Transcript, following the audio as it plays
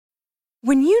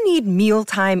When you need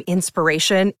mealtime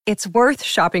inspiration, it's worth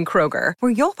shopping Kroger,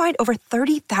 where you'll find over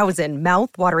 30,000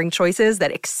 mouth-watering choices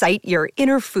that excite your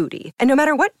inner foodie. And no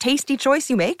matter what tasty choice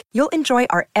you make, you'll enjoy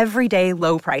our everyday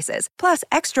low prices, plus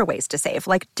extra ways to save,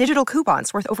 like digital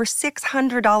coupons worth over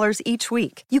 $600 each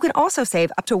week. You can also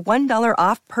save up to $1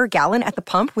 off per gallon at the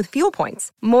pump with fuel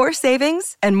points. More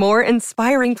savings and more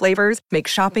inspiring flavors make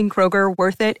shopping Kroger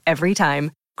worth it every time.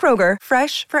 Kroger,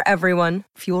 fresh for everyone.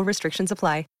 Fuel restrictions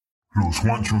apply. Los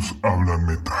Juanchos hablan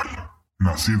metal,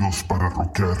 nacidos para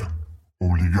rockear,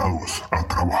 obligados a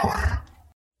trabajar.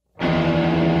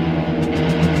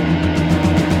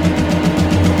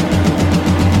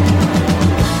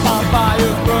 My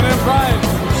fire's burning bright,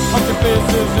 punching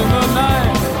faces in the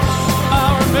night.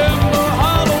 I remember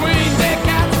Halloween, dead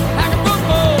cats like a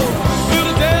football,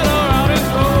 little dead around its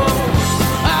door.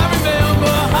 I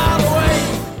remember Halloween.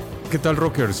 ¿Qué tal,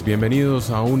 rockers?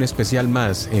 Bienvenidos a un especial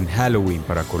más en Halloween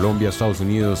para Colombia, Estados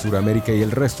Unidos, Sudamérica y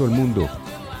el resto del mundo.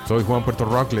 Soy Juan Puerto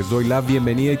Rock, les doy la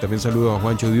bienvenida y también saludo a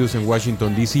Juancho Dios en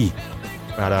Washington, D.C.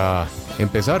 para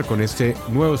empezar con este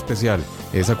nuevo especial.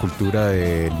 Esa cultura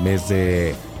del mes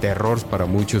de terror para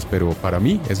muchos, pero para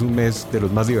mí es un mes de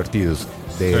los más divertidos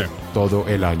de todo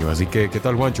el año. Así que, ¿qué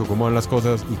tal, Juancho? ¿Cómo van las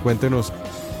cosas? Y cuéntenos,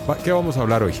 ¿qué vamos a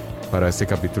hablar hoy para este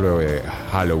capítulo de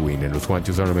Halloween en Los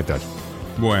Juanchos Hablan Metal?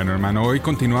 Bueno, hermano, hoy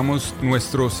continuamos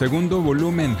nuestro segundo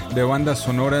volumen de bandas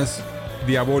sonoras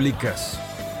diabólicas,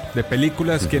 de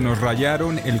películas que nos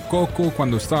rayaron el coco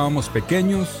cuando estábamos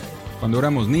pequeños, cuando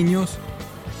éramos niños,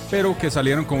 pero que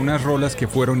salieron con unas rolas que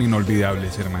fueron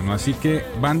inolvidables, hermano. Así que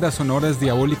bandas sonoras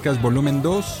diabólicas volumen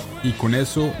 2, y con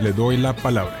eso le doy la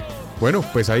palabra. Bueno,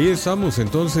 pues ahí estamos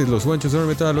entonces, Los Juanchos Hablan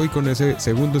Metal, hoy con ese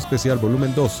segundo especial,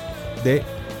 volumen 2 de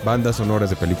bandas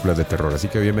sonoras de películas de terror. Así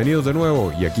que bienvenidos de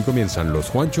nuevo, y aquí comienzan Los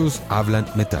Juanchos Hablan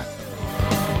Metal.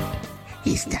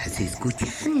 Estás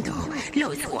escuchando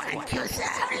Los Juanchos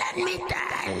Hablan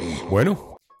Metal.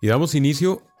 Bueno, y damos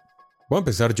inicio. Voy a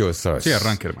empezar yo esta vez. Sí,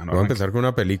 arranque, hermano. Voy a empezar con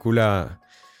una película.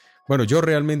 Bueno, yo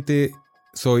realmente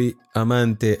soy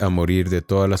amante a morir de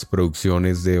todas las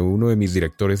producciones de uno de mis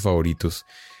directores favoritos,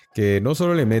 que no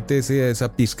solo le mete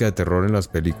esa pizca de terror en las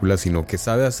películas, sino que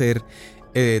sabe hacer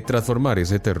transformar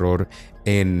ese terror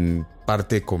en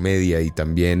parte de comedia y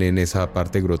también en esa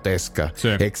parte grotesca,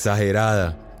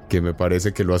 exagerada, que me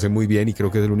parece que lo hace muy bien, y creo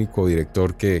que es el único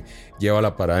director que lleva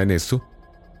la parada en esto.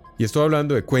 Y estoy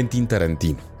hablando de Quentin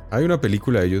Tarantino. Hay una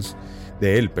película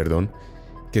de él,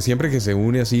 que siempre que se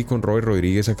une así con Robert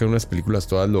Rodríguez sacan unas películas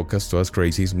todas locas, todas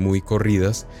crazy, muy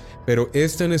corridas, pero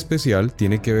esta en especial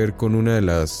tiene que ver con una de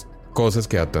las cosas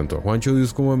que a tanto a Juancho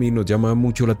Dios como a mí nos llama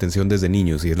mucho la atención desde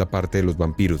niños, y es la parte de los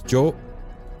vampiros. Yo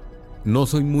no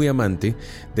soy muy amante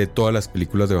de todas las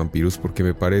películas de vampiros porque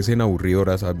me parecen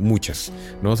aburridoras, muchas,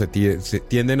 ¿no? Se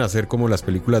tienden a ser como las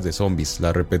películas de zombies,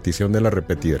 la repetición de la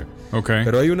repetidera. Okay.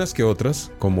 Pero hay unas que otras,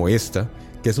 como esta,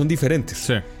 que son diferentes.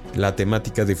 Sí. La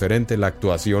temática es diferente, la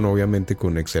actuación obviamente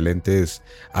con excelentes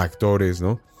actores,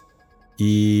 ¿no?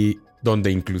 Y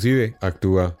donde inclusive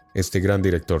actúa este gran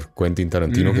director, Quentin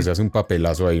Tarantino, que se hace un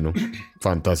papelazo ahí, ¿no?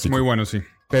 Fantástico. Muy bueno, sí.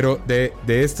 Pero de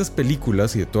estas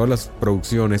películas y de todas las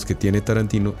producciones que tiene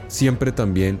Tarantino, siempre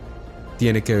también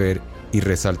tiene que ver y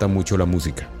resalta mucho la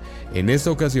música. En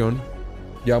esta ocasión,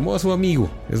 llamó a su amigo.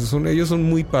 Ellos son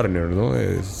muy partners, ¿no?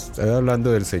 Estoy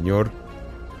hablando del señor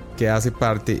que hace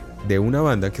parte de una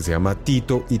banda que se llama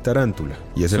Tito y Tarántula,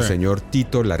 y es el señor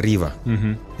Tito Larriva.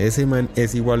 Ese man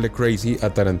es igual de crazy a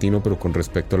Tarantino, pero con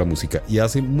respecto a la música, y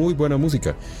hace muy buena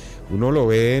música. Uno lo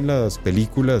ve en las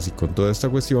películas y con toda esta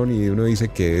cuestión, y uno dice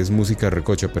que es música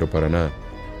recocha, pero para nada.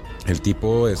 El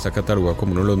tipo está catalogado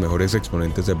como uno de los mejores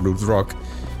exponentes de blues rock,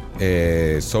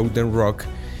 southern rock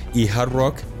y hard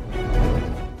rock,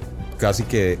 casi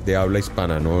que de habla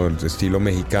hispana, ¿no? El estilo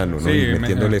mexicano, ¿no? Sí, y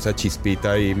metiéndole esa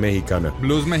chispita ahí mexicana.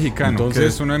 Blues mexicano, entonces, que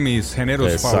es uno de mis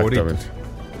géneros favoritos.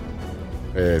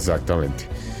 Exactamente.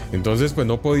 Entonces, pues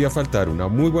no podía faltar una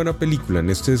muy buena película en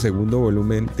este segundo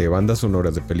volumen de bandas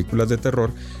sonoras de películas de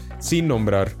terror, sin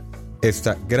nombrar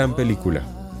esta gran película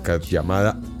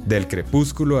llamada Del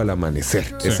crepúsculo al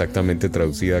amanecer, exactamente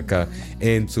traducida acá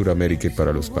en Sudamérica y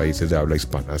para los países de habla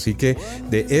hispana. Así que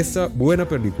de esta buena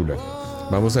película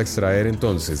vamos a extraer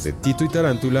entonces de Tito y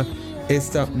Tarántula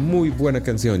esta muy buena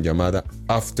canción llamada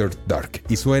After Dark,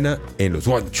 y suena en Los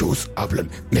Juanchos Hablan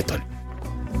Metal.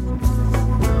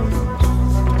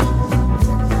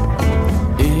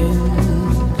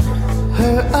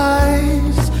 Her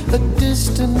eyes, a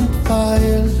distant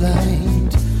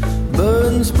firelight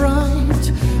burns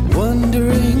bright,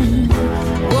 wondering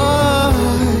why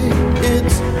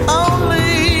it's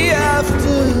only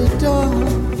after dawn.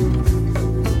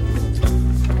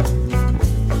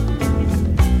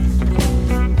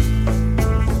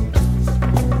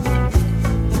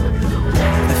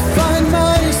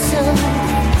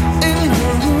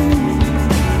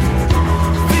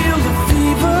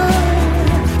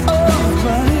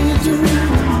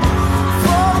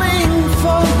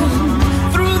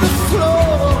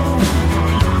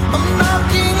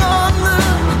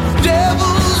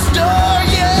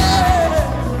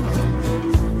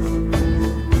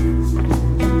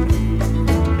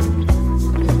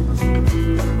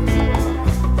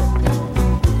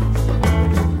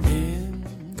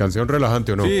 Canción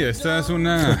relajante, ¿o no? Sí, esta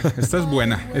es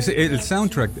buena. El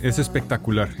soundtrack es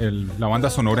espectacular. La banda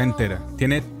sonora entera.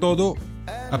 Tiene todo,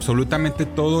 absolutamente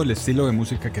todo el estilo de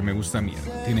música que me gusta a mí.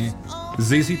 Tiene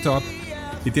ZZ Top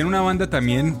y tiene una banda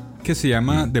también que se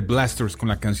llama The Blasters con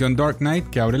la canción Dark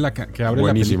Knight que abre la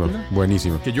película.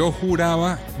 Buenísima. Que yo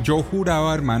juraba,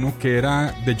 hermano, que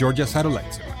era de Georgia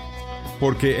Satellites.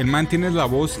 Porque el man tiene la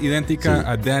voz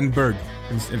idéntica a Dan Bird,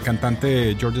 el cantante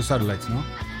de Georgia Satellites, ¿no?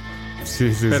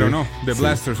 Sí. Pero no, The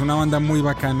Blasters, una banda muy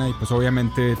bacana y pues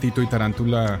obviamente Tito y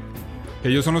Tarántula,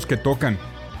 ellos son los que tocan.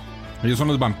 Ellos son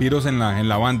los vampiros en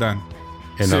la banda.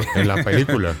 En la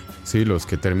película. Sí, los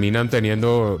que terminan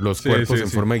teniendo los cuerpos en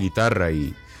forma de guitarra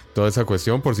y toda esa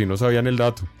cuestión, por si no sabían el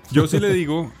dato. Yo sí le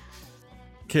digo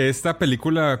que esta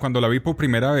película, cuando la vi por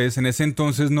primera vez, en ese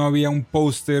entonces no había un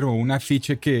póster o un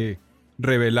afiche que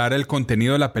revelara el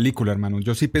contenido de la película, hermano.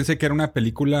 Yo sí pensé que era una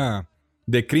película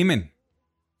de crimen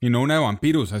y no una de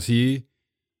vampiros. Así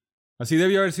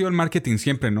debió haber sido el marketing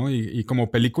siempre, ¿no? Y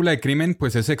como película de crimen,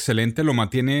 pues es excelente. Lo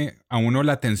mantiene a uno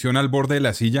la atención al borde de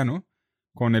la silla, ¿no?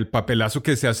 Con el papelazo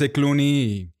que se hace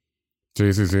Clooney.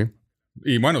 Sí.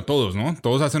 Y bueno, todos, ¿no?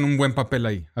 Todos hacen un buen papel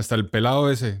ahí. Hasta el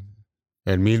pelado ese.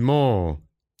 El mismo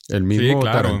Sí, claro,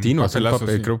 Tarantino hace el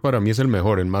papel. Sí. Creo que para mí es el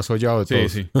mejor, el más hollado de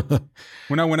todos. Sí.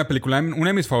 Una buena película. Una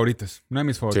de mis favoritas.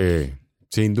 Sí,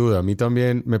 sin duda. A mí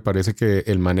también me parece que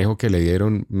el manejo que le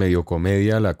dieron, medio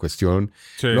comedia, la cuestión,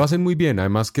 lo hacen muy bien.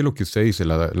 Además que lo que usted dice,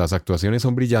 las actuaciones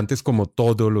son brillantes como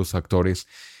todos los actores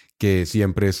que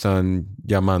siempre están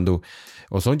llamando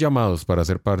o son llamados para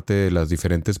ser parte de las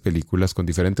diferentes películas con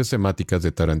diferentes temáticas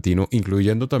de Tarantino,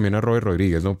 incluyendo también a Robert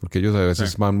Rodríguez, ¿no? Porque ellos a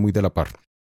veces van muy de la par.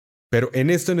 Pero en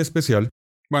esto en especial...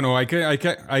 Bueno, hay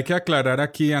que aclarar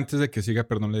aquí, antes de que siga,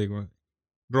 perdón, le digo.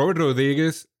 Robert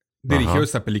Rodríguez dirigió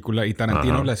esta película y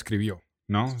Tarantino la escribió,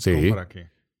 ¿no? Sí.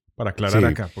 Para aclarar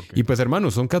acá. Porque... Y pues,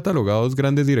 hermanos, son catalogados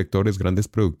grandes directores, grandes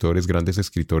productores, grandes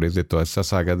escritores de todas estas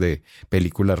sagas de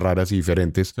películas raras y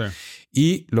diferentes. Sí.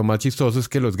 Y lo más chistoso es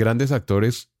que los grandes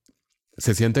actores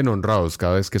se sienten honrados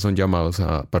cada vez que son llamados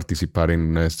a participar en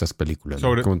una de estas películas.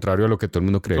 ¿No? Contrario a lo que todo el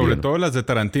mundo creería. Sobre ¿no? todo las de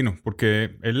Tarantino,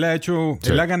 porque él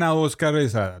ha ganado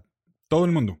Oscars a todo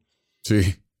el mundo.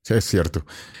 Sí, es cierto.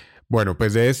 Bueno,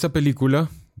 pues de esta película,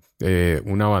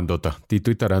 una bandota,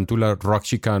 Tito y Tarántula, rock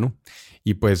chicano.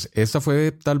 Y pues esta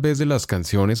fue tal vez de las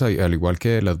canciones, al igual que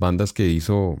de las bandas que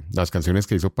hizo, las canciones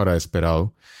que hizo para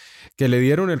Desperado, que le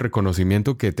dieron el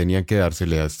reconocimiento que tenían que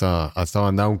dársele a esta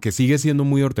banda, aunque sigue siendo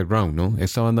muy underground, ¿no?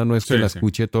 Esta banda no es que la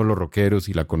escuche todos los rockeros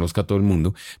y la conozca todo el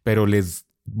mundo, pero les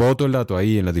boto el dato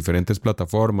ahí en las diferentes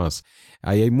plataformas.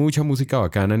 Ahí hay mucha música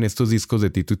bacana en estos discos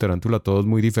de Tito y Tarántula, todos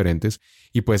muy diferentes.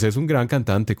 Y pues es un gran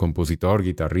cantante, compositor,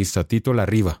 guitarrista, Tito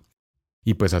Larriva.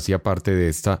 Y pues hacía parte de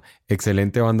esta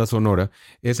excelente banda sonora.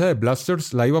 Esa de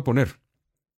Blasters la iba a poner.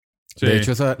 Sí. De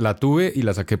hecho, esa la tuve y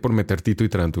la saqué por meter Tito y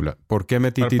Tarántula. ¿Por qué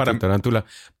metí Tito y Tarántula?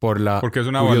 Porque es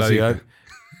una curiosidad.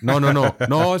 Baladita.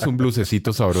 No, es un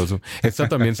blusecito sabroso. Esta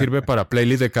también sirve para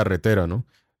playlist de carretera, ¿no?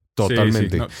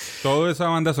 Totalmente. Sí. No, toda esa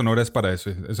banda sonora es para eso.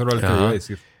 Eso era lo que iba a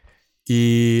decir.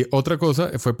 Y otra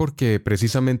cosa fue porque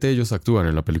precisamente ellos actúan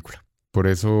en la película. Por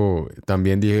eso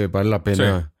también dije, vale la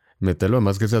pena meterlo.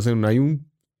 Además que se hacen, hay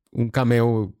un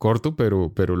cameo corto,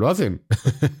 pero lo hacen.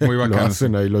 Muy bacano. Lo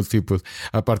hacen ahí los tipos.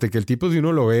 Aparte que el tipo, si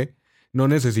uno lo ve, no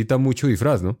necesita mucho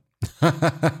disfraz, ¿no?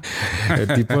 El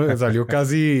tipo salió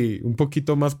casi un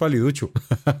poquito más paliducho.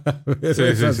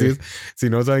 Sí. Si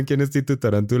no saben quién es Tito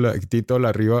Tarántula, Tito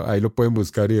Larriva, ahí lo pueden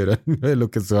buscar y verán de lo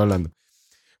que estoy hablando.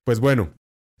 Pues bueno,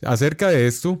 acerca de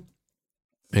esto,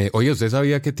 oye, ¿usted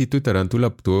sabía que Tito y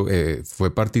Tarántula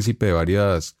fue partícipe de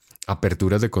varias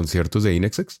aperturas de conciertos de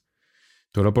Inexex?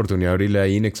 Tuve la oportunidad de abrirle a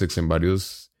Inexex en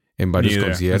varios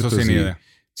conciertos. Eso sí, ni idea.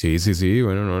 Sí.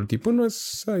 Bueno, no, el tipo no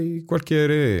es ahí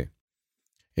cualquier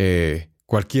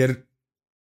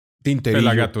tinterillo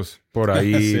pelagatos por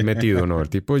ahí metido, ¿no? El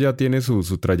tipo ya tiene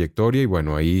su trayectoria y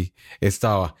bueno, ahí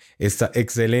estaba esta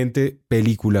excelente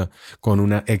película con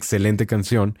una excelente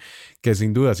canción que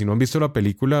sin duda, si no han visto la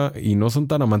película y no son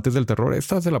tan amantes del terror,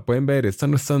 esta se la pueden ver. Esta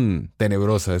no es tan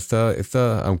tenebrosa.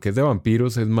 Esta aunque es de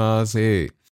vampiros, es más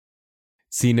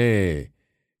cine,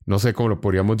 no sé cómo lo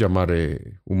podríamos llamar,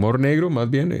 humor negro más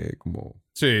bien, como...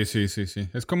 Sí.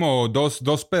 Es como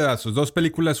dos pedazos, dos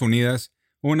películas unidas.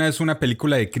 Una es una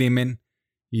película de crimen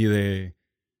y de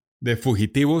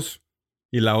fugitivos.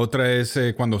 Y la otra es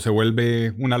cuando se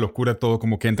vuelve una locura todo,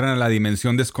 como que entran a la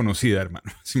dimensión desconocida,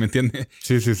 hermano. ¿Sí me entiende?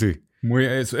 Sí.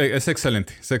 Es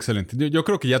excelente, es excelente. Yo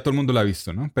creo que ya todo el mundo la ha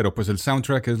visto, ¿no? Pero pues el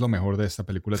soundtrack es lo mejor de esta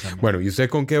película también. Bueno, ¿y usted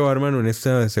con qué va, hermano, en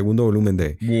este segundo volumen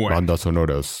de bandas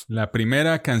sonoras? La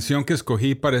primera canción que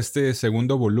escogí para este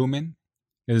segundo volumen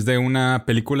Es de una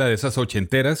película de esas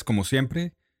ochenteras, como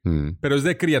siempre. Pero es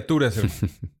de criaturas, hermano.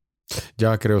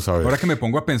 Ya creo saber. Ahora que me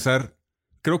pongo a pensar,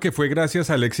 creo que fue gracias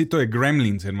al éxito de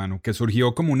Gremlins, hermano, que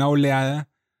surgió como una oleada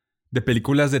de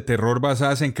películas de terror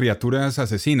basadas en criaturas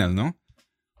asesinas, ¿no?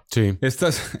 Sí. Esta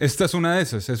es una de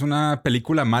esas. Es una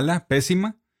película mala,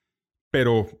 pésima,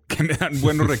 pero que me dan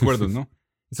buenos recuerdos, ¿no?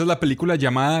 Esta es la película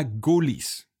llamada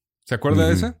Ghoulies. ¿Se acuerda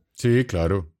de esa? Sí,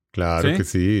 claro. Claro ¿Sí? que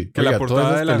sí. Que Oiga, la portada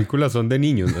todas de esas películas son de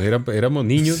niños, ¿no? Éramos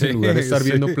niños, Sí, en lugar de estar sí.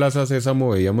 viendo Plaza Sésamo,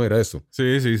 veíamos era eso.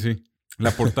 Sí.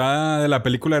 La portada de la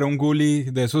película era un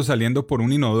ghoulie de esos saliendo por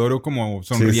un inodoro como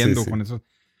sonriendo Sí. con eso.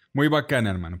 Muy bacana,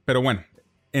 hermano. Pero bueno,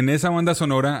 en esa banda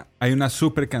sonora hay una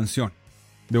super canción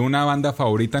de una banda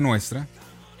favorita nuestra,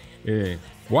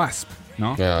 Wasp,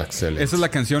 ¿no? Excelente. Esa es la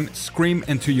canción Scream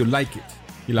Until You Like It.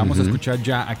 Y la vamos a escuchar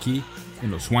ya aquí en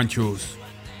Los Juanchos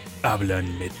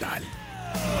Hablan Metal.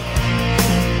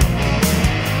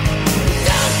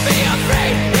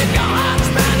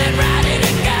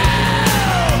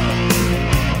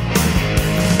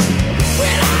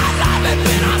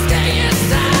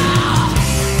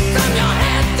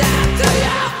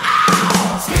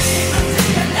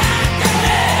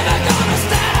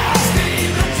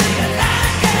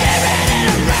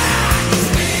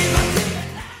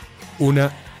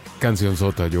 Una canción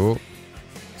sota. Yo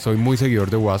soy muy seguidor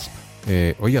de Wasp.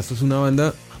 Oye, esto es una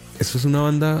banda.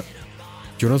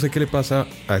 Yo no sé qué le pasa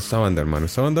a esta banda, hermano.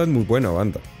 Esta banda es muy buena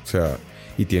banda. O sea,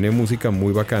 y tiene música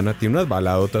muy bacana. Tiene unas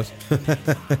baladotas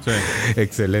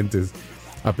excelentes.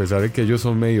 A pesar de que ellos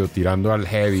son medio tirando al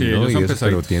heavy, Sí, ¿no? ellos son Pero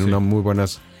pesaditos, tienen sí.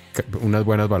 unas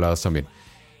buenas baladas también.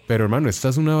 Pero, hermano, esta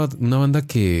es una banda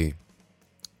que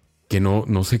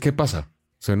no sé qué pasa.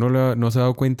 O sea, no se ha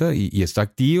dado cuenta y está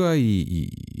activa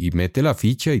y mete la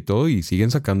ficha y todo y siguen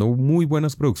sacando muy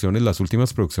buenas producciones. Las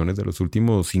últimas producciones de los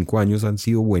últimos 5 años han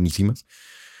sido buenísimas.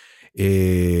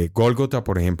 Golgotha,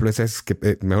 por ejemplo,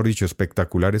 mejor dicho,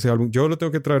 espectacular ese álbum. Yo lo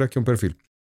tengo que traer aquí a un perfil.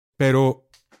 Pero,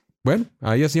 bueno,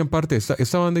 ahí hacían parte.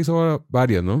 Esta banda hizo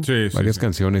varias, ¿no? Sí, varias sí.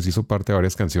 canciones, hizo parte de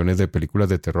varias canciones de películas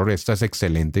de terror. Esta es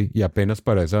excelente y apenas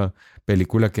para esa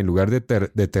película que en lugar de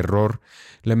terror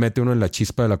le mete uno en la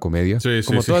chispa de la comedia. Sí,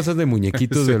 como sí, todas sí. esas de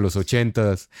muñequitos Sí. de los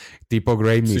 80s, tipo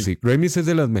Gremlins. Sí. Y Gremlins es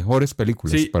de las mejores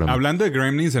películas Sí, para mí. hablando de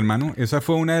Gremlins, hermano, esa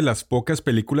fue una de las pocas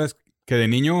películas que de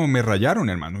niño me rayaron,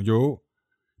 hermano. Yo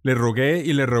le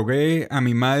rogué a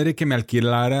mi madre que me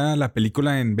alquilara la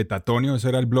película en Betatonio. Ese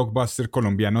era el blockbuster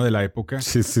colombiano de la época.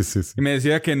 Sí. Y me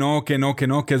decía que no,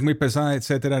 que es muy pesada,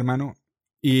 etcétera, hermano.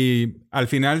 Y al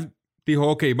final dijo,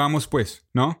 ok, vamos pues,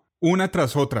 ¿no? Una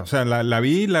tras otra. O sea, la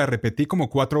vi y la repetí como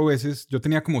 4 veces. Yo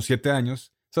tenía como 7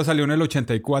 años. Esa salió en el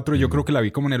 84 y yo creo que la vi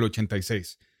como en el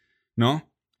 86,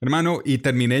 ¿no? Hermano, y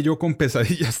terminé yo con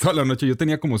pesadillas toda la noche. Yo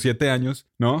tenía como 7 años,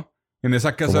 ¿no? En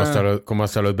esa casa... Como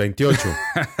hasta los 28.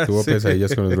 Tuvo Sí.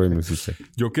 pesadillas con los Gremlins usted.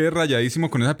 Yo quedé rayadísimo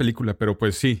con esa película, pero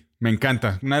pues sí, me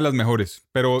encanta. Una de las mejores.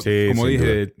 Pero Sí, como sin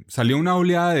dije, salió una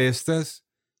oleada de estas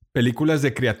películas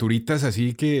de criaturitas,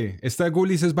 así que esta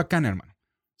Ghoulies es bacana, hermano.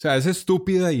 O sea, es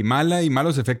estúpida y mala y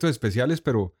malos efectos especiales,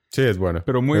 pero Sí, es buena.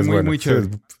 Pero muy, Es muy, buena. muy chévere.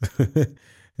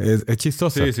 Es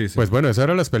chistosa. Sí. Pues bueno, esas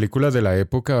eran las películas de la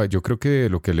época. Yo creo que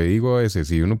lo que le digo a veces,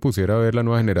 si uno pusiera a ver la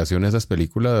nueva generación, esas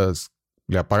películas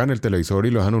le apagan el televisor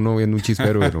y lo dejan uno viendo un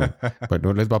chispero, pero pues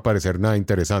no les va a parecer nada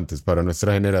interesantes. Para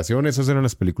nuestra generación, esas eran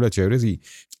las películas chéveres y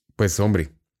pues hombre,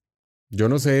 yo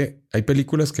no sé, hay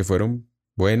películas que fueron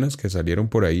buenas, que salieron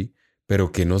por ahí,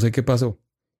 pero que no sé qué pasó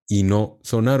y no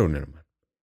sonaron, hermano.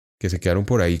 Que se quedaron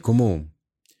por ahí como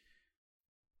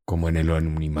en el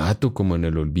anonimato, como en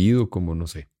el olvido, como no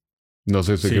sé. No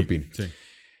sé usted qué opina. Sí.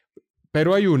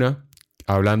 Pero hay una,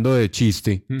 hablando de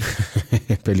chiste,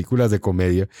 películas de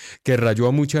comedia, que rayó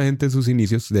a mucha gente en sus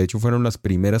inicios. De hecho, fueron las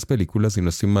primeras películas, si no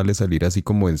estoy mal, de salir así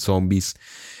como en zombies.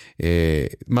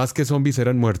 Más que zombies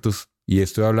eran muertos, y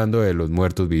estoy hablando de los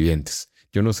muertos vivientes.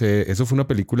 Yo no sé, eso fue una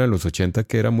película en los 80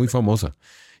 que era muy famosa.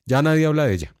 Ya nadie habla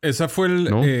de ella. Esa fue,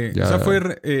 ¿No? esa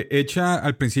fue hecha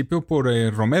al principio por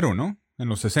Romero, ¿no? En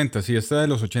los 60s. Y esta de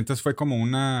los 80s fue como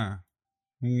un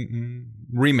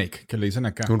remake, que le dicen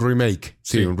acá. Un remake.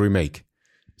 Sí, un remake.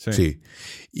 Sí.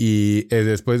 Y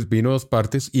después vino 2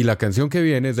 partes. Y la canción que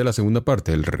viene es de la segunda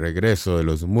parte, El regreso de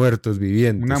los muertos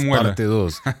vivientes. Una muela. Parte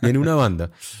 2. Viene una banda.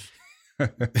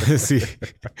 Sí.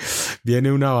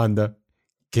 Viene una banda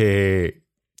que,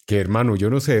 hermano, yo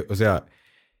no sé. O sea,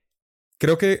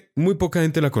 creo que muy poca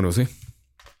gente la conoce.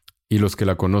 Y los que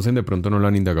la conocen de pronto no la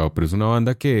han indagado. Pero es una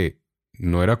banda que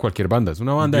no era cualquier banda. Es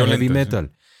una banda de heavy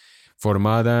metal.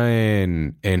 Formada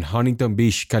en Huntington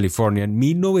Beach, California, en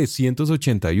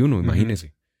 1981,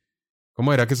 imagínese.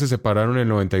 ¿Cómo era que se separaron en el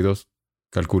 92?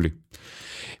 Calcule.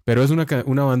 Pero es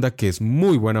una banda que es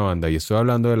muy buena banda. Y estoy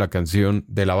hablando de la canción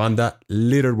de la banda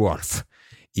Little Wolf.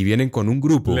 Y vienen con un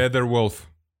grupo. Leather Wolf.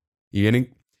 Y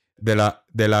vienen de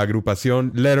la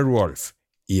agrupación Leather Wolf.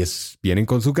 Y vienen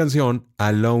con su canción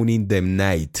Alone in the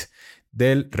Night.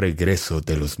 Del regreso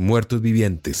de los muertos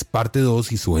vivientes. Parte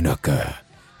 2 y suena acá.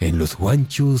 En Los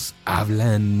Guanchos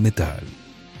Hablan Metal.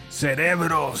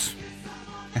 ¡Cerebros!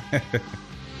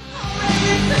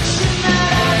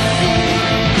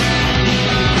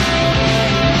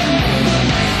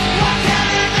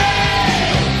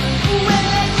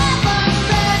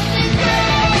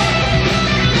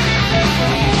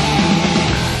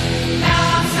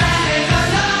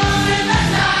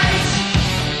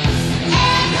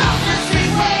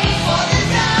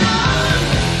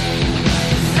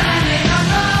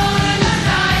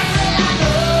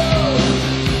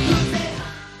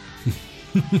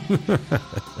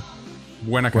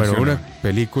 Buena canción. Bueno, una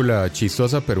película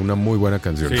chistosa, pero una muy buena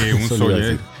canción. Sí, un Eso le iba a soy.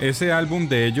 decir. Ese álbum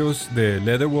de ellos, de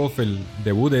Leatherwolf, el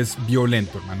debut, es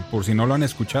violento, hermano. Por si no lo han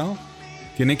escuchado,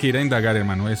 tienen que ir a indagar,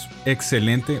 hermano. Es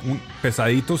excelente, un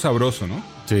pesadito sabroso, ¿no?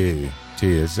 Sí,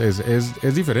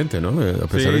 es diferente, ¿no? A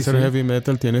pesar de ser heavy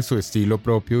metal, tiene su estilo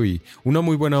propio y una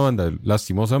muy buena banda.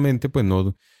 Lastimosamente, pues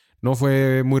no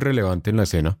fue muy relevante en la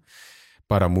escena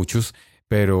para muchos.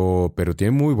 Pero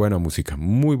tiene muy buena música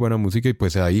y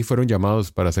pues ahí fueron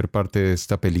llamados para ser parte de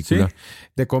esta película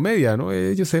de comedia, ¿no?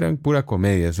 Ellos eran pura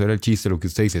comedia, eso era el chiste, lo que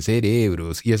usted dice,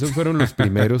 cerebros. Y esos fueron los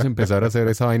primeros en empezar a hacer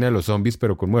esa vaina de los zombies,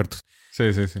 pero con muertos. Sí.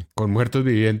 Con muertos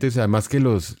vivientes, además que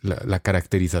la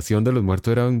caracterización de los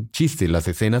muertos era un chiste, las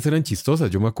escenas eran chistosas.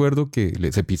 Yo me acuerdo que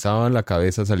se pisaban la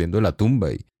cabeza saliendo de la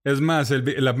tumba y... Es más,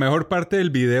 la mejor parte del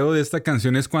video de esta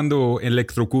canción es cuando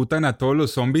electrocutan a todos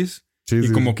los zombies. Y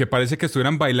como que parece que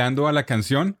estuvieran bailando a la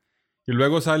canción. Y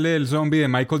luego sale el zombie de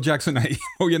Michael Jackson ahí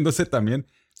moviéndose también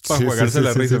para jugarse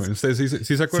la risa. ¿Usted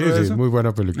sí se acuerda de eso? Sí, muy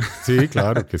buena película. Sí,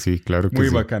 claro que sí. Muy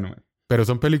bacano. Pero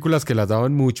son películas que las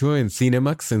daban mucho en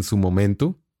Cinemax en su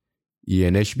momento y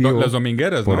en HBO. Las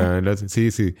domingueras, ¿no?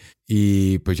 Sí.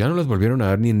 Y pues ya no las volvieron a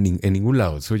dar ni en ningún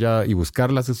lado. Eso ya, y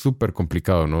buscarlas es súper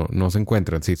complicado, no se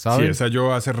encuentran. ¿Sí saben? Sí, esa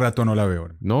yo hace rato no la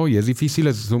veo. No, y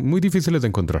son muy difíciles de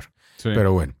encontrar. Sí.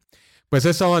 Pero bueno. Pues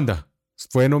esta banda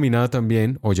fue nominada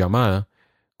también, o llamada,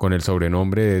 con el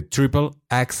sobrenombre de Triple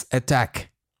Axe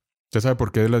Attack. ¿Usted sabe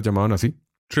por qué las llamaban así?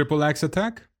 ¿Triple Axe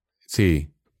Attack?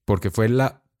 Sí, porque fue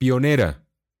la pionera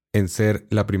en ser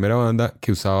la primera banda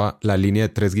que usaba la línea de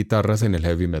 3 guitarras en el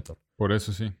heavy metal. Por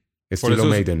eso sí. Estilo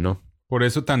Maiden, ¿no? Por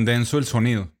eso tan denso el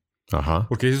sonido. Ajá.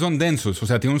 Porque ellos son densos, o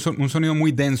sea, tiene un sonido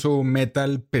muy denso,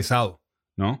 metal pesado,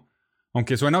 ¿no?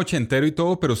 Aunque suena ochentero y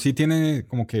todo, pero sí tiene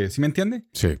como que... ¿Sí me entiende?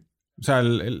 Sí. O sea,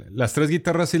 las 3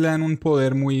 guitarras sí le dan un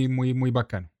poder muy, muy, muy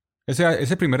bacano.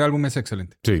 Ese primer álbum es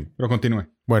excelente. Sí. Pero continúe.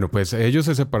 Bueno, pues ellos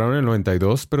se separaron en el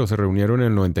 92, pero se reunieron en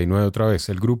el 99 otra vez.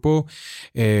 El grupo,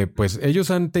 pues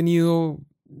ellos han tenido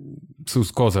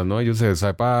sus cosas, ¿no? Ellos se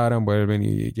separan, vuelven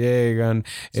y llegan.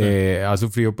 Sí. Ha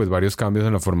sufrido pues varios cambios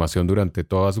en la formación durante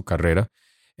toda su carrera.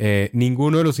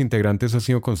 Ninguno de los integrantes ha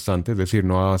sido constante, es decir,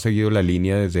 no ha seguido la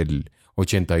línea desde el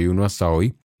 81 hasta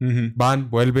hoy. Uh-huh.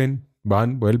 Van, vuelven.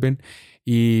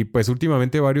 Y pues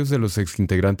últimamente varios de los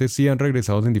exintegrantes sí han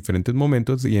regresado en diferentes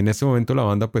momentos y en este momento la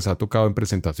banda pues ha tocado en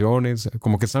presentaciones,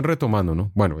 como que están retomando,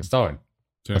 ¿no? Bueno, estaban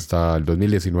hasta el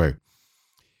 2019.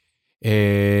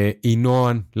 Y no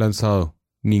han lanzado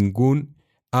ningún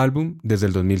álbum desde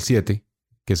el 2007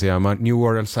 que se llama New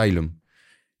World Asylum,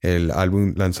 el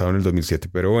álbum lanzado en el 2007.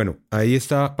 Pero bueno, ahí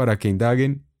está para que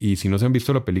indaguen y si no se han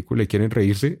visto la película y quieren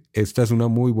reírse, esta es una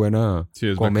muy buena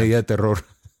comedia de terror.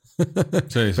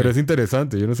 Sí. Pero es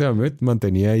interesante, yo no sé, me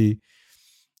mantenía ahí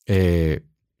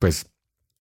pues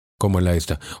como en la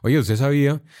esta. Oye, ¿usted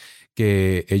sabía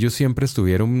que ellos siempre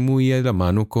estuvieron muy a la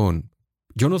mano con,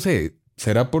 yo no sé,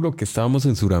 será por lo que estábamos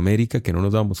en Sudamérica que no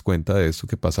nos damos cuenta de esto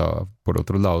que pasaba por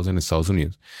otros lados en Estados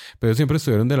Unidos, pero siempre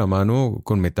estuvieron de la mano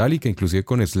con Metallica, inclusive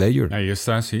con Slayer. Ahí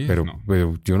está, sí. Pero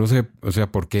yo no sé, o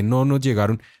sea, ¿por qué no nos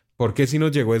llegaron? ¿Por qué si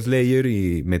nos llegó Slayer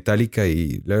y Metallica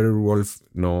y Leatherwolf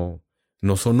no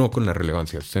sonó con la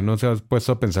relevancia? ¿Usted no se ha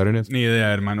puesto a pensar en eso? Ni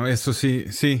idea, hermano. Eso sí,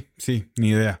 ni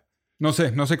idea. No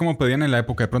sé cómo pedían en la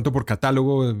época. De pronto por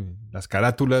catálogo, las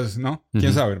carátulas, ¿no?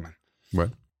 ¿Quién sabe, hermano?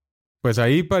 Bueno, pues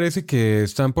ahí parece que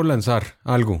están por lanzar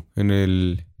algo en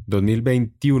el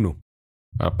 2021.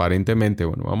 Aparentemente,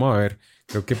 bueno, vamos a ver.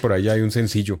 Creo que por ahí hay un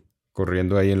sencillo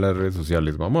corriendo ahí en las redes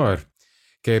sociales. Vamos a ver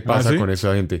qué pasa con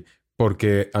esa gente.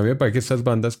 Porque a mí me parece que estas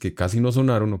bandas que casi no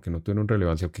sonaron o que no tuvieron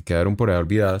relevancia o que quedaron por ahí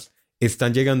olvidadas,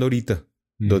 están llegando ahorita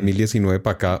 2019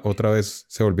 para acá otra vez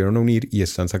se volvieron a unir y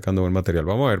están sacando buen material.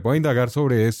 Vamos a ver, voy a indagar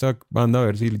sobre esta banda a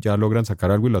ver si ya logran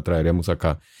sacar algo y la traeremos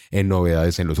acá en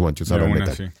novedades en Los Juanchos Hablan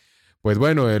Metal. Sí. Pues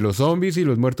bueno, de los zombies y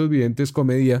los muertos vivientes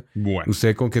comedia, Bueno,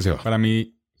 ¿usted con qué se va? para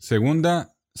mi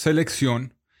segunda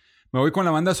selección, me voy con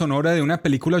la banda sonora de una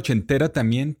película ochentera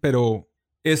también, pero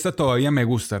esta todavía me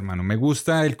gusta, hermano. Me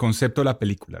gusta el concepto de la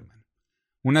película, hermano.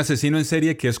 Un asesino en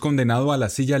serie que es condenado a la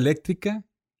silla eléctrica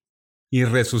y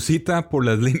resucita por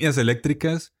las líneas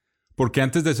eléctricas porque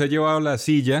antes de ser llevado a la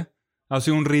silla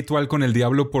hace un ritual con el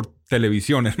diablo por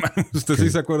televisión, hermano. ¿Usted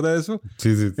sí se acuerda de eso?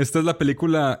 Sí, sí. Esta es la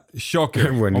película Shocker,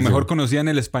 o mejor conocida en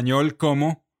el español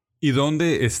como ¿Y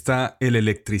dónde está el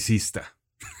electricista?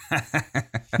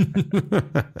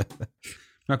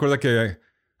 Me acuerdo que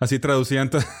así traducían...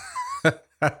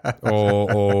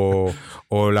 o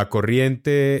la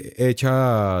corriente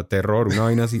hecha terror, una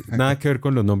vaina así. Nada que ver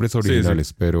con los nombres originales,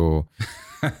 sí. Pero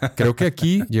creo que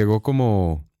aquí llegó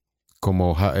como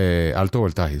alto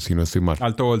voltaje, si no estoy mal.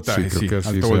 Alto voltaje, sí. Creo que así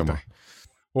alto se voltaje. Llama.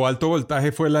 O alto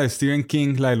voltaje fue la de Stephen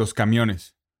King, la de los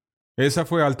camiones. Esa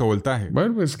fue alto voltaje.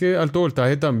 Bueno, es que alto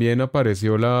voltaje también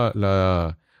apareció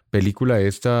la película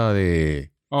esta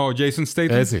de... Oh, Jason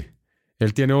Statham. Ese.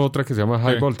 Él tiene otra que se llama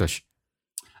High Voltage.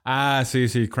 Ah, sí,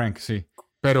 Crank, sí.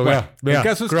 Pero vea. El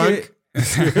caso es Crank,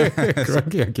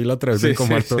 Crank, y aquí la traducen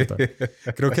como alto voltaje.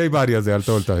 Creo que hay varias de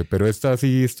alto voltaje, pero esta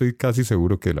sí estoy casi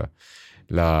seguro que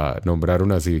la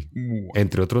nombraron así.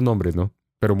 Entre otros nombres, ¿no?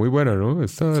 Pero muy buena, ¿no?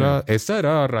 Esta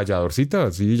era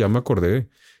rayadorcita, sí, ya me acordé.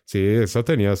 Sí, esta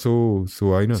tenía su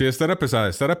vaina. Sí, esta era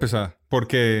pesada.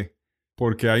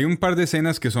 Porque hay un par de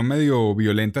escenas que son medio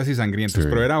violentas y sangrientas,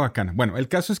 pero era bacana. Bueno, el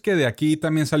caso es que de aquí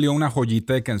también salió una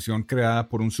joyita de canción creada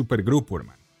por un supergrupo,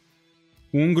 hermano.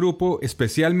 Un grupo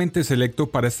especialmente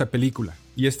selecto para esta película.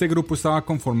 Y este grupo estaba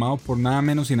conformado por nada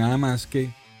menos y nada más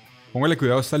que... Póngale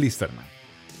cuidado a esta lista, hermano.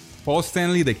 Paul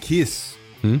Stanley de Kiss.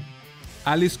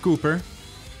 Alice Cooper.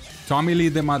 Tommy Lee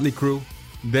de Motley Crue.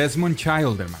 Desmond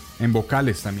Child, hermano. En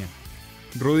vocales también.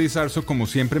 Rudy Sarzo, como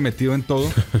siempre, metido en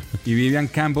todo. Y Vivian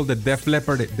Campbell de Def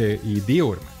Leppard y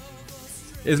Dio, hermano.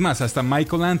 Es más, hasta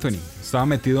Michael Anthony estaba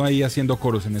metido ahí haciendo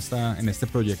coros en este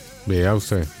proyecto. Vea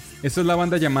usted. Esta es la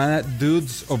banda llamada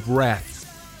Dudes of Wrath.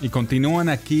 Y continúan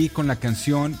aquí con la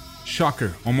canción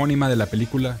Shocker, homónima de la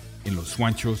película En los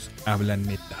Juanchos Hablan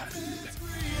Metal.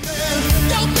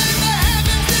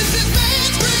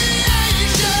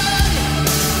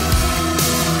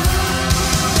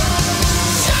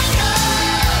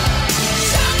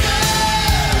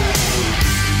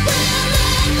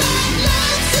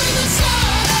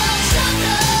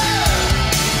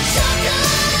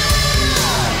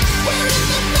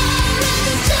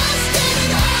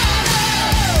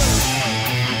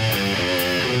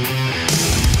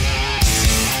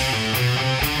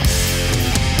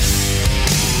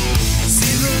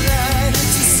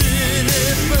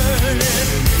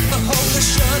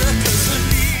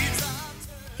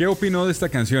 ¿Qué opinó de esta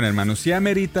canción, hermano? ¿Sí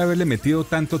amerita haberle metido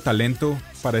tanto talento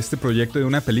para este proyecto de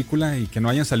una película y que no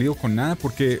hayan salido con nada?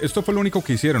 Porque esto fue lo único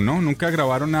que hicieron, ¿no? Nunca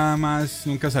grabaron nada más,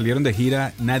 nunca salieron de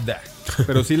gira, nada.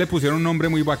 Pero sí le pusieron un nombre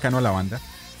muy bacano a la banda,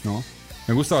 ¿no?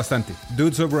 Me gusta bastante.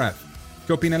 Dudes of Wrath.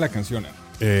 ¿Qué opina de la canción?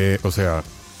 O sea,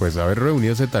 pues haber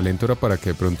reunido ese talento era para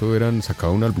que de pronto hubieran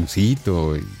sacado un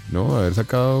álbumcito, ¿no? Haber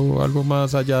sacado algo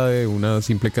más allá de una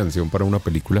simple canción para una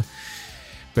película.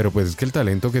 Pero pues es que el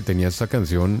talento que tenía esta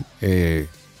canción,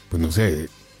 pues no sé,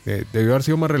 debió haber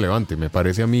sido más relevante, me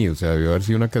parece a mí. O sea, debió haber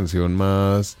sido una canción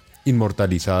más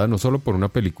inmortalizada, no solo por una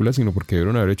película, sino porque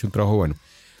debieron haber hecho un trabajo bueno,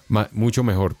 mucho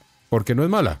mejor. Porque no es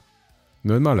mala,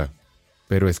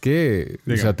 pero es que,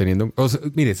 o sea,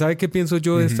 mire, ¿sabe qué pienso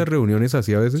yo de estas reuniones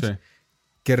así a veces? Sí.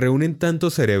 Que reúnen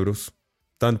tantos cerebros,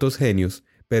 tantos genios,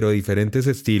 pero de diferentes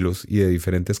estilos y de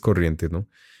diferentes corrientes, ¿no?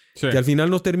 Sí. Que al final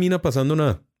no termina pasando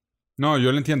nada. No,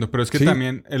 yo lo entiendo, pero es que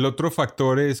también el otro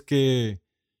factor es que,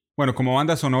 bueno, como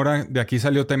banda sonora, de aquí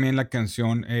salió también la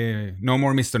canción No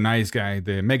More Mr. Nice Guy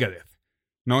de Megadeth,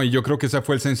 ¿no? Y yo creo que ese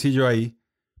fue el sencillo ahí,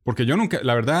 porque yo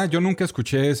nunca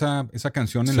escuché esa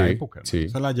canción en la época, ¿no? Sí. O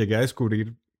sea, la llegué a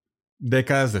descubrir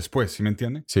décadas después, ¿sí me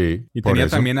entiende? Sí. Y tenía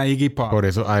también a Iggy Pop. Por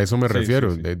eso, a eso me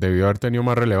refiero, debió haber tenido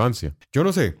más relevancia. Yo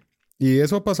no sé. Y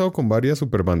eso ha pasado con varias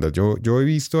superbandas. Yo he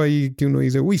visto ahí que uno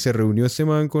dice, uy, se reunió este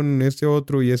man con este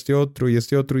otro y este otro y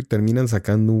este otro y terminan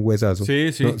sacando un huesazo.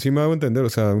 Sí. No, sí me hago entender, o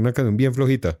sea, una canción bien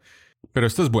flojita. Pero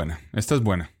esta es buena.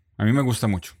 A mí me gusta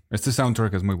mucho. Este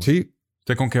soundtrack es muy bueno. Sí.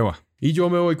 ¿Usted con qué va? Y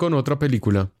yo me voy con otra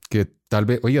película que tal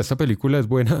vez, oye, esta película es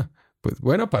buena. Pues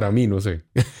buena para mí, no sé.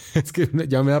 Es que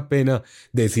ya me da pena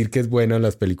decir que es buena en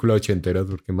las películas ochenteras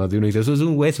porque más de uno dice, eso es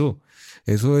un hueso.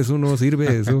 Eso no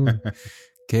sirve, eso...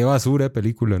 Qué basura de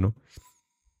película, ¿no?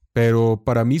 Pero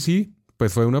para mí sí,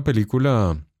 pues fue una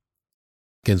película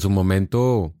que en su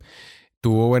momento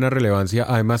tuvo buena relevancia.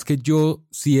 Además que yo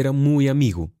sí era muy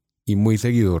amigo y muy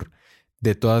seguidor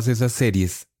de todas esas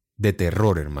series de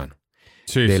terror, hermano.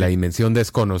 Sí, De sí. La Dimensión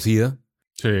Desconocida,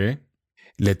 Sí.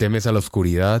 Le temes a la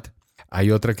oscuridad. Hay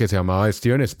otra que se llamaba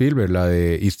Steven Spielberg, la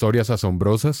de Historias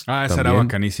Asombrosas. Ah, esa era también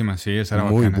bacanísima, sí, esa era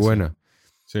muy bacana. sí. buena.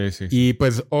 Sí, sí. Y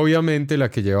pues obviamente la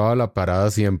que llevaba la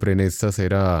parada siempre en estas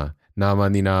era nada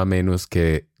más ni nada menos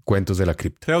que Cuentos de la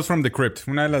Cripta. Tales from the Crypt,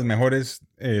 una de las mejores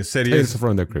Tales series.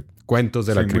 from the Crypt. Cuentos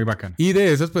de Sí, la muy Cripta. bacana. Y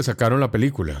de esas pues sacaron la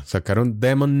película. Sacaron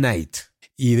Demon Knight.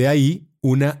 Y de ahí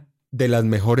una de las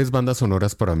mejores bandas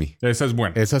sonoras para mí. Esa es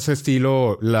buena. Esa es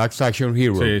estilo Last Action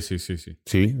Hero. Sí, sí, sí, sí.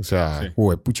 Sí, o sea, Sí.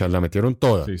 pucha, la metieron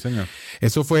toda. Sí, señor.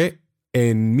 Eso fue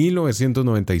en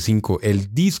 1995.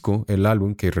 El disco, el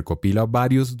álbum que recopila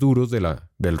varios duros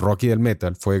del rock y del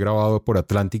metal, fue grabado por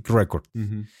Atlantic Records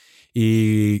Ujú.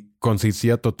 y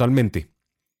consistía totalmente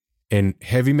en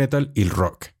heavy metal y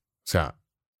rock. O sea,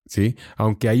 sí,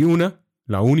 aunque hay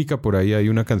la única por ahí, hay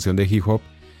una canción de hip hop,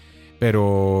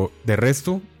 pero de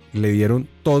resto le dieron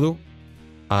todo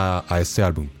a este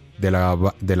álbum de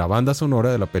la banda sonora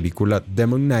de la película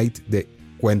Demon Knight de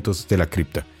Cuentos de la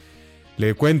Cripta.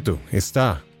 Le cuento,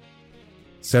 está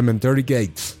Cemetery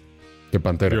Gates de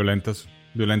Pantera.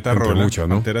 Violenta Entre rola. muchas,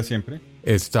 ¿no? Pantera siempre.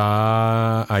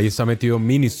 Ahí está metido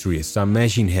Ministry, está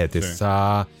Machine Head, Sí.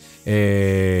 está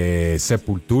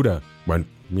Sepultura. Bueno,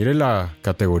 mire la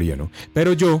categoría, ¿no?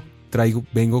 Pero yo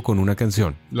vengo con una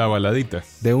canción La baladita.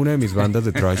 de una de mis bandas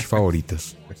de thrash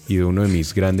favoritas y de uno de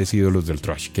mis grandes ídolos del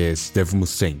thrash, que es Dave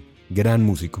Mustaine. Gran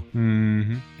músico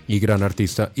Ujú. y gran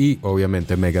artista, y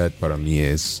obviamente Megadeth para mí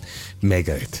es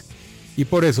Megadeth. Y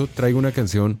por eso traigo una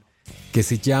canción que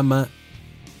se llama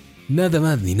nada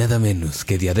más ni nada menos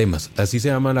que Diademas. Así se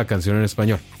llama la canción en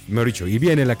español, mejor dicho. Y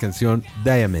viene la canción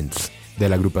Diamonds de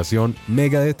la agrupación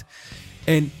Megadeth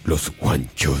en Los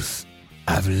Guanchos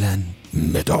Hablan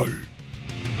Metal.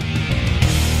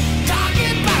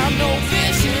 Talking about no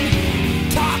vision,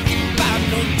 talking about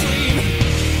no dream.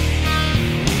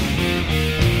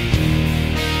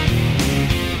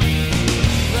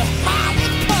 The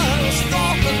Hollywood puddle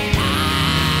stalking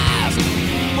eyes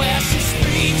where she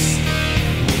speaks.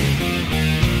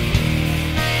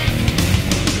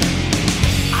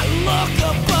 I look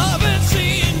above and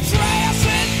see trails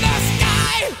in the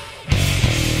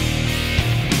sky.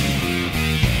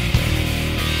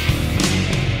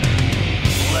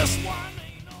 This one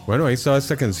ain't no Bueno, ahí está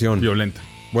esta canción. Violenta.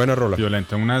 Buena rola.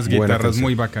 Violenta. Unas Buena guitarras canción.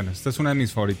 muy bacanas. Esta es una de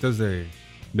mis favoritas de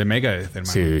Megadeth,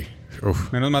 hermano. Sí.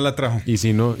 Uf. Menos mal la trajo. Y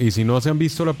si no se han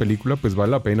visto la película, pues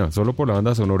vale la pena, solo por la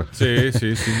banda sonora. Sí,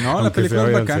 sí, sí. No, la Aunque película sea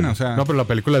es bien bacana. serio. O sea, No, pero la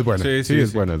película es buena. Sí, Sí, sí, es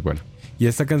sí. buena, es buena. Y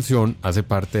esta canción hace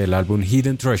parte del álbum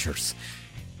Hidden Treasures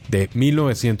de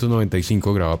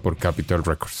 1995, grabado por Capitol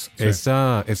Records. Sí.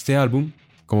 Este álbum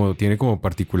tiene como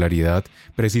particularidad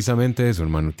precisamente eso,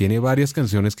 hermano. Tiene varias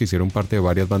canciones que hicieron parte de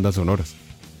varias bandas sonoras.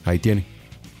 Ahí tiene.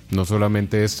 No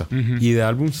solamente esta. Ujú. Y de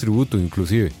álbums tributo,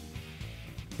 inclusive.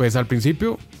 Pues al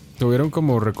principio tuvieron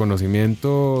como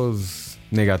reconocimientos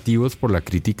negativos por la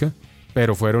crítica,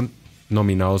 pero fueron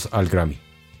nominados al Grammy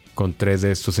con 3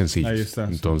 de estos sencillos. Ahí está,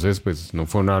 sí. Entonces, pues no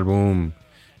fue un álbum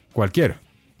cualquiera.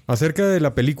 Acerca de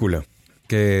la película,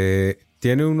 que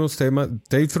tiene unos temas.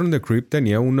 Tales from the Crypt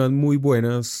tenía unas muy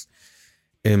buenas.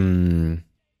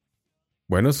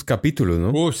 Buenos capítulos,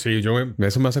 ¿no? sí,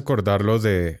 Eso me hace acordar los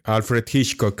de Alfred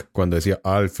Hitchcock, cuando decía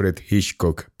Alfred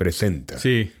Hitchcock presenta.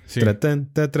 Sí, sí.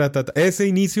 Ese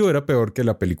inicio era peor que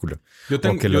la película. Yo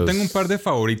tengo O que los- un par de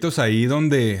favoritos ahí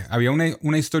donde había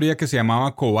una historia que se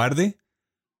llamaba Cobarde.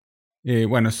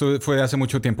 Bueno, esto fue hace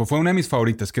mucho tiempo. Fue una de mis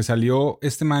favoritas, que salió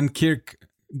este man Kirk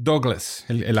Douglas,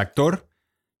 el actor,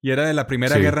 y era de la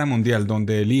Primera Sí. Guerra Mundial,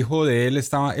 donde el hijo de él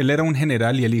él era un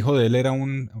general y el hijo de él era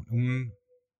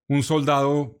un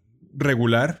soldado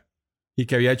regular y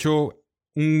que había hecho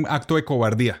un acto de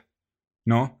cobardía,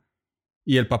 ¿no?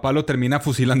 Y el papá lo termina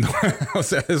fusilando. O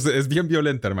sea, es bien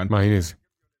violenta, hermano. Imagínense.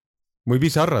 Muy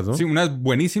bizarras, ¿no? Sí, unas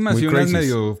buenísimas Muy y unas crazies.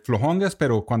 medio flojongas,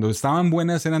 pero cuando estaban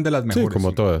buenas eran de las Sí, mejores. como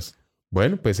sí. todas.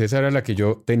 Bueno, pues esa era la que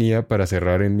yo tenía para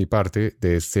cerrar en mi parte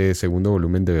de este segundo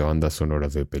volumen de bandas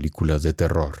sonoras de películas de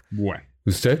terror. Bueno,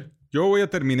 ¿Usted? yo voy a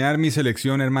terminar mi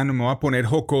selección, hermano. Me voy a poner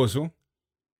jocoso.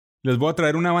 Les voy a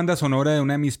traer una banda sonora de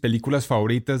una de mis películas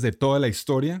favoritas de toda la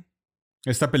historia.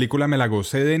 Esta película me la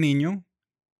gocé de niño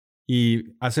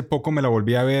y hace poco me la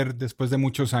volví a ver después de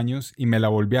muchos años y me la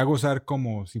volví a gozar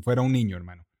como si fuera un niño,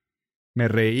 hermano. Me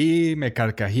reí, me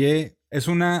carcajeé. Es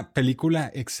una película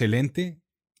excelente.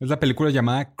 Es la película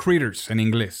llamada Critters en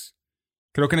inglés.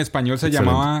 Creo que en español se Excelente.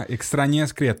 llamaba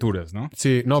Extrañas Criaturas, ¿no?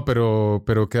 Sí, no, pero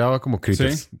quedaba como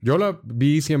Critters. ¿Sí? Yo la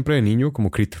vi siempre de niño como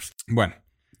Critters. Bueno,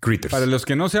 Critters. para los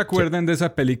que no se acuerdan de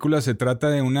esa película, se trata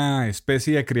de una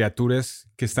especie de criaturas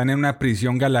que están en una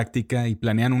prisión galáctica y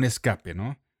planean un escape,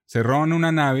 ¿no? Se roban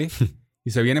una nave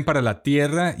y se vienen para la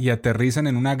Tierra y aterrizan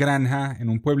en una granja, en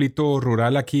un pueblito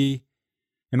rural aquí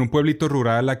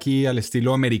al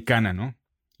estilo americana, ¿no?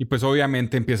 Y pues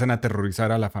obviamente empiezan a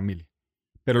aterrorizar a la familia.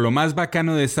 Pero lo más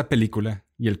bacano de esta película,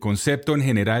 y el concepto en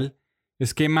general,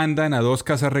 es que mandan a 2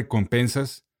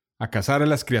 cazarrecompensas a cazar a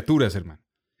las criaturas, hermano.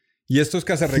 Y estos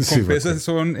cazarrecompensas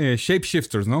son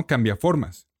shapeshifters, ¿no?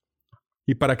 Cambiaformas.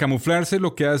 Y para camuflarse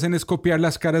lo que hacen es copiar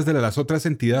las caras de las otras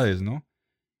entidades, ¿no?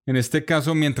 En este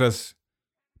caso, mientras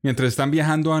están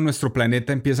viajando a nuestro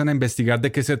planeta, empiezan a investigar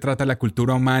de qué se trata la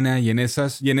cultura humana y en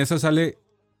esas sale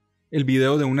el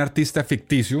video de un artista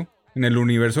ficticio en el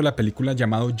universo de la película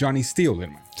llamado Johnny Steele,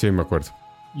 hermano. Sí, me acuerdo.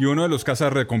 Y uno de los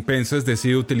cazarrecompensas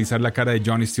decide utilizar la cara de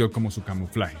Johnny Steele como su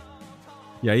camuflaje.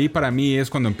 Y ahí para mí es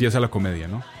cuando empieza la comedia,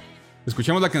 ¿no?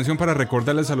 Escuchemos la canción para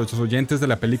recordarles a los oyentes de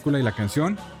la película y la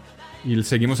canción y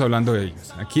seguimos hablando de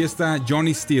ellas. Aquí está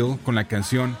Johnny Steele con la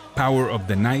canción Power of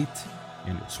the Night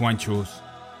en Los Juanchos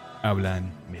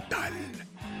Hablan Metal.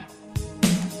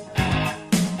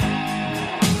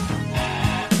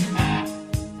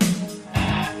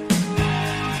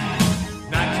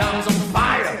 Night comes on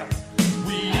fire.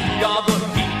 We are the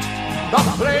heat. The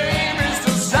flame is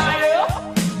desire.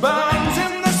 Burns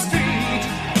in the street.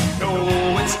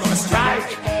 No, it's gonna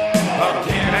strike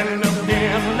again and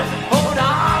again. Hold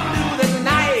on to the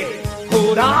night.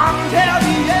 Hold on till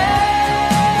the end.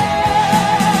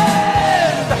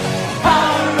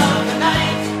 Power of the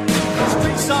night. The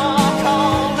streets are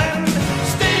calling.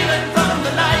 Stealing from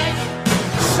the light.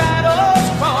 Shadows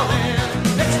crawling.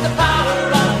 It's the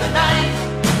power of the night.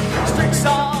 Streets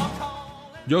are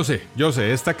calling. Yo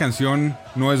sé, esta canción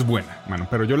no es buena, hermano,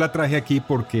 pero yo la traje aquí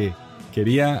porque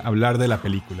quería hablar de la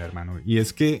película, hermano. Y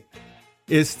es que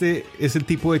este es el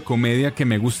tipo de comedia que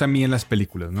me gusta a mí en las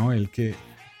películas, ¿no? Es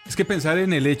que pensar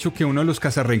en el hecho que uno de los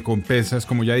cazarrecompensas,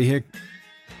 como ya dije,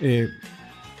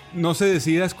 no se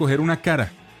decida a escoger una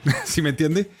cara, ¿sí me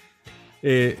entiende?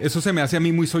 Eso se me hace a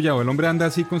mí muy sollado. El hombre anda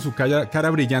así con su cara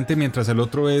brillante mientras el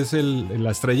otro es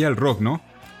la estrella del rock, ¿no?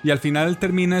 Y al final él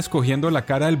termina escogiendo la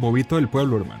cara del bobito del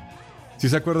pueblo, hermano. ¿Sí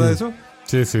se acuerda de eso?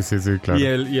 Sí, claro. Y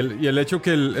el hecho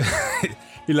que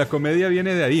y la comedia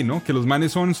viene de ahí, ¿no? Que los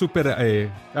manes son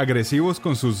súper agresivos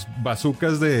con sus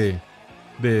bazucas de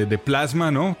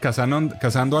plasma, ¿no?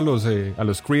 Cazando a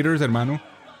los critters, hermano.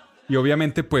 Y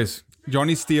obviamente, pues,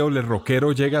 Johnny Steele, el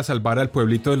rockero, llega a salvar al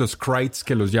pueblito de los Krites,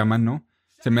 que los llaman, ¿no?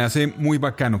 Se me hace muy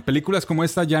bacano. Películas como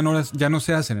esta ya no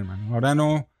se hacen, hermano.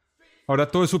 Ahora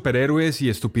todo es superhéroes y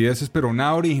estupideces, pero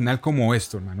nada original como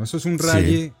esto, hermano. Eso es un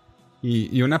raye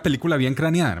y una película bien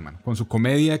craneada, hermano. Con su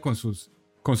comedia, con sus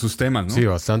temas, ¿no? Sí,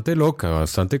 bastante loca,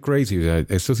 bastante crazy. O sea,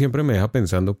 esto siempre me deja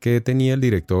pensando qué tenía el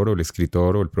director o el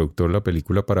escritor o el productor de la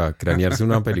película para cranearse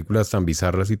una películas tan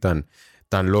bizarras y tan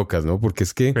locas, ¿no? Porque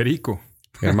es que, Perico.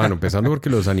 hermano, empezando porque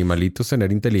los animalitos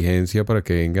tener inteligencia para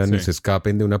que vengan y se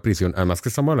escapen de una prisión. Además que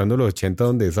estamos hablando de los 80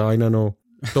 donde esa vaina no...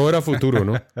 Todo era futuro,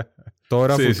 ¿no? Todo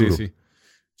era futuro. Sí.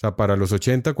 O sea, para los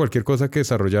 80 cualquier cosa que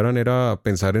desarrollaran era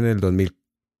pensar en el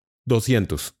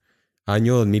 2200,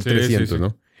 año 2300, Sí.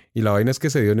 ¿no? Y la vaina es que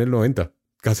se dio en el 90,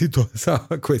 casi toda esa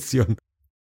cuestión.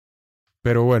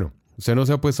 Pero bueno, usted no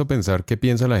se ha puesto a pensar qué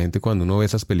piensa la gente cuando uno ve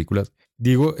esas películas.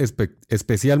 Digo,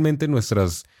 especialmente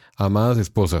nuestras amadas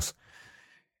esposas.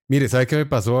 Mire, ¿sabe qué me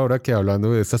pasó ahora que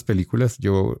hablando de estas películas?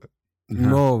 Yo,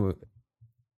 no...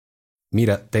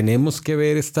 Mira, tenemos que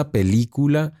ver esta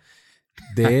película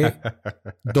de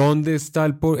 ¿dónde está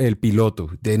el piloto?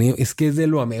 Es que es de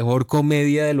la mejor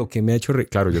comedia de lo que me ha hecho reír.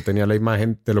 Claro, yo tenía la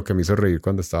imagen de lo que me hizo reír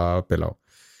cuando estaba pelado.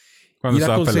 Cuando y la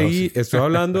estaba conseguí, pelado, sí. estoy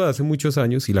hablando de hace muchos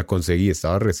años y la conseguí.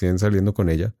 Estaba recién saliendo con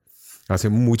ella hace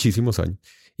muchísimos años.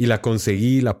 Y la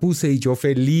conseguí, la puse y yo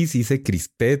feliz, hice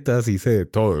crispetas, hice de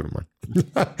todo, hermano.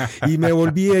 Y me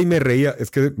volvía y me reía.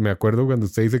 Es que me acuerdo cuando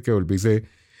usted dice que volví,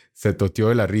 se toteó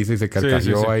de la risa y se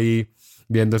carcajeó ahí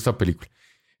viendo esta película.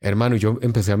 Hermano, yo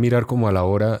empecé a mirar como a la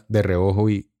hora de reojo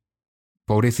y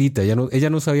pobrecita, ella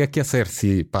no sabía qué hacer,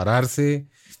 si pararse,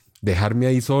 dejarme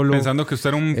ahí solo. Pensando que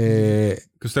usted era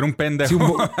un pendejo. Sí,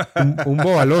 un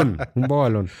bobalón.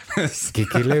 ¿Qué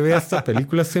le ve a esta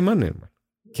película este man, hermano?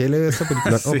 ¿Qué le ve a esta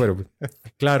película? Sí. No, pero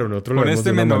claro, nosotros lo Con vemos este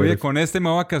de una me novié, manera- con este me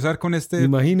voy a casar, con este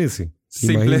Imagínese.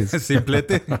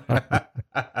 simplete.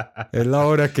 Es la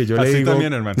hora que yo le Así digo...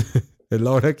 también, hermano. Es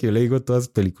la hora que yo le digo todas las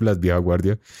películas vieja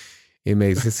guardia. Y me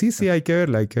dice, sí, hay que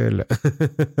verla.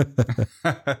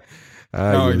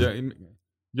 Ay, No, Dios.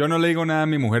 Yo no le digo nada a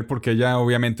mi mujer porque ella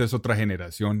obviamente es otra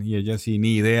generación y ella sí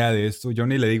ni idea de esto. Yo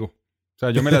ni le digo. O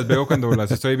sea, yo me las veo cuando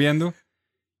las estoy viendo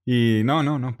y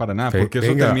no, para nada. Porque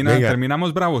eso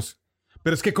terminamos bravos.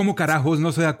 Pero es que como carajos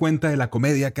no se da cuenta de la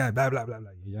comedia acá, bla, bla, bla,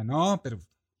 bla. Y ella, no, pero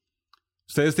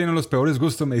ustedes tienen los peores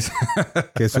gustos, me dice.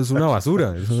 Que eso es una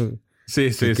basura. Eso, sí.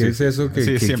 ¿Qué es eso?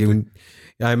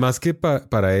 Además que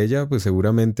para ella, pues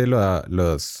seguramente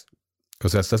o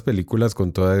sea, estas películas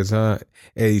con toda esa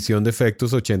edición de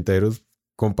efectos ochenteros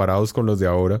comparados con los de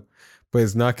ahora,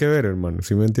 pues nada que ver, hermano.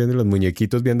 ¿Sí me entienden? Los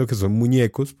muñequitos viendo que son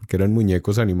muñecos, porque eran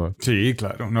muñecos animados. Sí,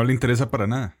 claro. No le interesa para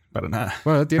nada.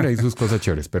 Bueno, tiene ahí sus cosas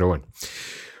chéveres, pero bueno.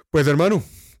 Pues, hermano,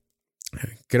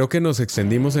 creo que nos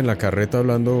extendimos en la carreta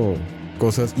hablando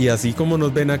cosas. Y así como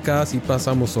nos ven acá, así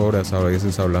pasamos horas a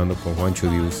veces hablando con Juancho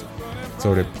Dius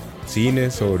sobre cine,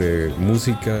 sobre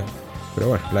música. Pero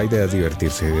bueno, la idea es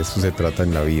divertirse, de eso se trata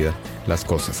en la vida, las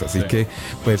cosas. Así que,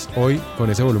 pues hoy, con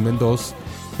ese volumen 2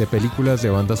 de películas de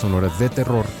bandas sonoras de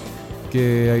terror,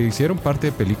 que hicieron parte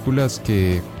de películas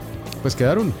que, pues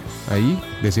quedaron ahí,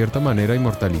 de cierta manera,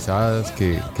 inmortalizadas,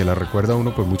 que la recuerda a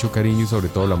uno con mucho cariño y sobre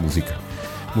todo la música.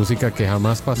 Música que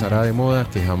jamás pasará de moda,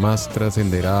 que jamás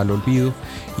trascenderá al olvido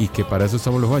y que para eso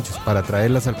estamos los Juanchos, para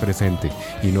traerlas al presente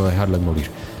y no dejarlas morir.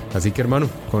 Así que, hermano,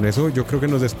 con eso yo creo que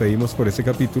nos despedimos por este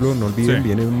capítulo. No olviden,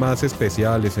 vienen más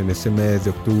especiales en este mes de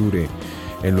octubre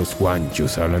en Los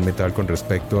Juanchos Hablan Metal con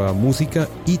respecto a música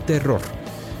y terror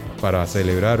para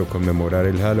celebrar o conmemorar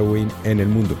el Halloween en el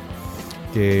mundo.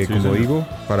 Que, como digo,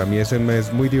 para mí es un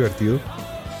mes muy divertido.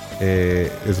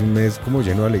 Es un mes como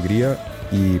lleno de alegría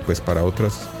y pues para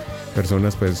otras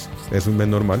personas pues es un mes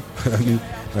normal.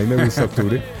 a mí me gusta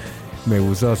octubre. Me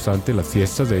gusta bastante las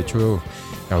fiestas. De hecho,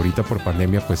 ahorita por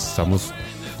pandemia pues estamos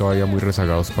todavía muy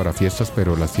rezagados para fiestas,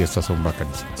 pero las fiestas son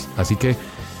bacanísimas. Así que,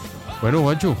 bueno,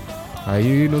 Juancho,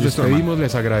 ahí nos despedimos. Man.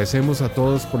 Les agradecemos a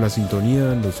todos por la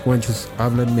sintonía. Los Juanchos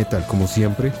Hablan Metal, como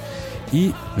siempre.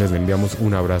 Y les enviamos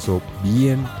un abrazo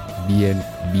bien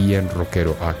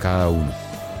rockero a cada uno.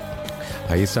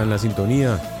 Ahí está en la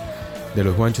sintonía de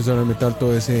Los Juanchos Hablan Metal,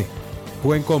 todo ese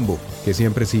buen combo que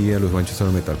siempre sigue a Los Juanchos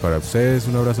Hablan Metal. Para ustedes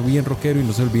un abrazo bien rockero y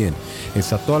no se olviden,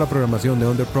 está toda la programación de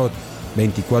Underprod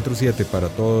 24/7 para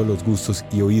todos los gustos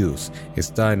y oídos.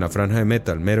 Está en la franja de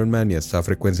Metal Mania, está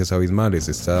Frecuencias Abismales,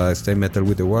 está Metal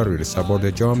with the Warrior, está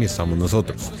Border Jump y estamos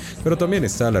nosotros. Pero también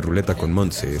está La Ruleta con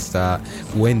Monse, está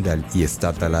Wendell y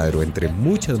está Taladro, entre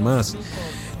muchas más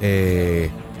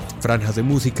franjas de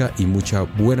música y mucha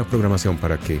buena programación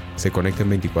para que se conecten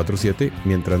 24/7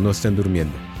 mientras no estén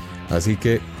durmiendo. Así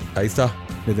que ahí está,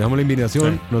 les dejamos la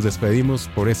invitación, nos despedimos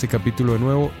por este capítulo de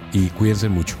nuevo y cuídense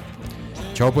mucho.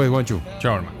 Chao pues, Juancho.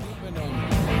 Chao, hermano.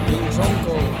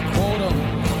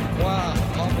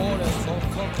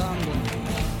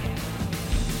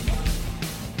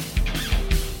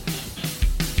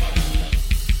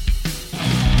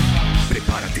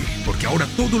 Prepárate, porque ahora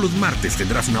todos los martes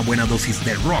tendrás una buena dosis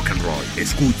de rock and roll.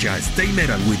 Escucha Stay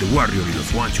Metal with the Warrior y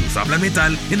Los Juanchos Hablan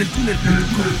Metal en el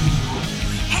túnel.com.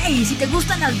 Hey, si te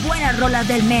gustan las buenas rolas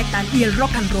del metal y el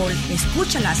rock and roll,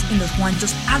 escúchalas en Los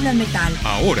Juanchos Hablan Metal.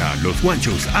 Ahora, Los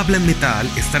Juanchos Hablan Metal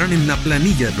estarán en la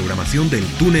planilla de programación del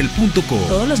túnel.co.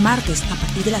 Todos los martes, a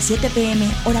partir de las 7 p.m.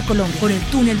 hora Colombia, por el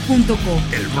túnel.co.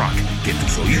 El rock que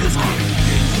tus oídos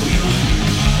quieren.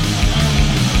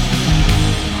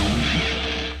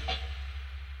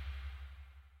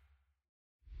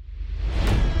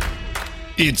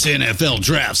 It's NFL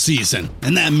draft season,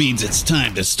 and that means it's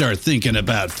time to start thinking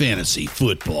about fantasy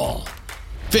football.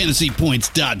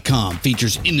 FantasyPoints.com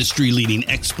features industry-leading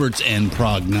experts and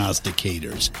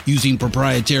prognosticators using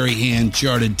proprietary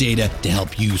hand-charted data to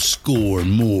help you score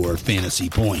more fantasy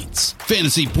points.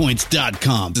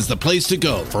 FantasyPoints.com is the place to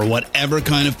go for whatever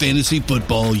kind of fantasy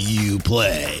football you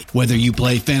play. Whether you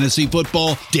play fantasy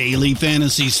football, daily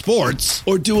fantasy sports,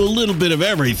 or do a little bit of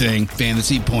everything,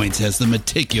 Fantasy Points has the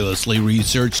meticulously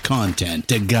researched content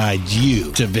to guide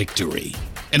you to victory.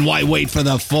 And why wait for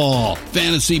the fall?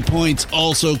 Fantasy Points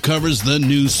also covers the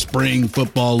new spring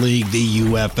football league, the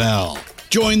UFL.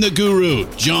 Join the guru,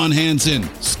 John Hansen,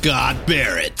 Scott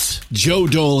Barrett, Joe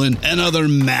Dolan, and other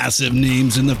massive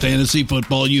names in the fantasy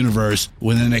football universe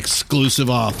with an exclusive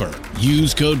offer.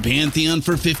 Use code Pantheon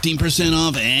for 15%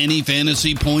 off any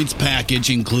Fantasy Points package,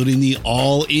 including the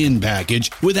all-in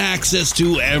package, with access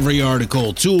to every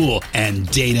article, tool, and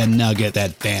data nugget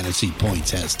that Fantasy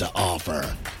Points has to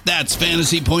offer. That's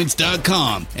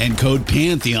FantasyPoints.com and code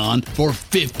Pantheon for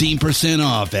 15%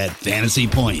 off at Fantasy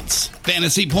Points.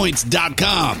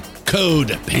 FantasyPoints.com,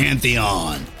 code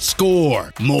Pantheon.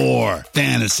 Score more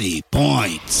fantasy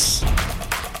points.